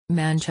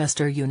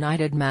Manchester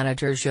United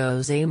manager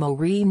Jose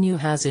Mourinho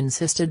has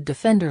insisted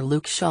defender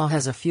Luke Shaw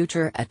has a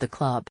future at the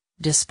club,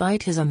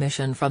 despite his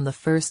omission from the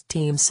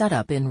first-team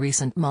setup in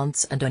recent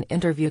months and an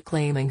interview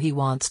claiming he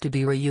wants to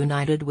be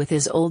reunited with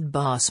his old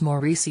boss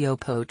Mauricio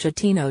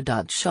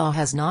Pochettino. Shaw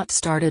has not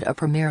started a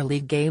Premier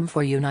League game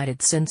for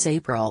United since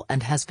April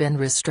and has been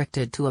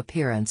restricted to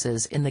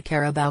appearances in the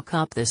Carabao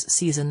Cup this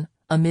season,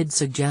 amid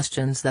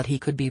suggestions that he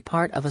could be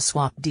part of a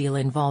swap deal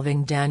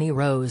involving Danny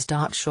Rose.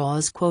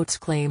 Shaw's quotes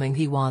claiming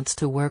he wants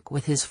to work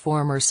with his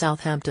former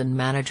Southampton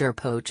manager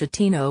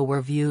Pochettino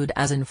were viewed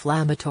as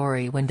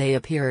inflammatory when they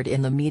appeared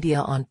in the media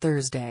on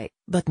Thursday,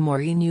 but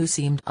Mourinho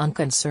seemed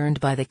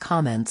unconcerned by the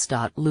comments.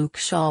 Luke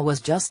Shaw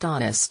was just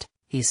honest,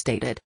 he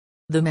stated.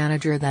 The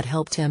manager that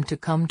helped him to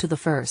come to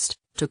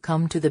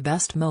the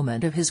best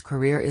moment of his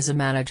career is a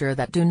manager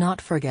that do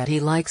not forget he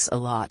likes a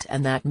lot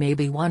and that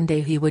maybe one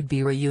day he would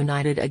be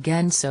reunited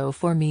again. So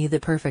for me the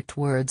perfect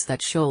words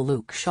that show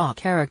Luke Shaw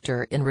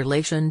character in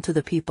relation to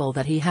the people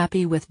that he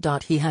happy with.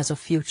 He has a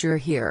future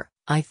here,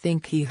 I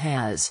think he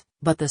has,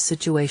 but the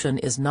situation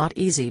is not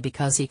easy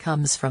because he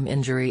comes from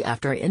injury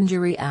after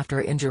injury after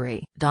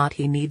injury.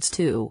 He needs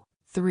 2,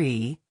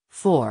 3,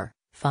 4,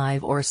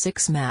 5 or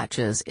 6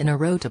 matches in a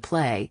row to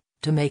play,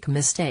 to make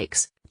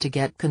mistakes, to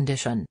get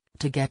condition,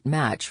 to get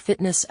match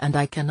fitness, and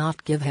I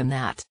cannot give him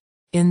that.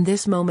 In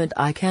this moment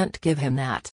I can't give him that.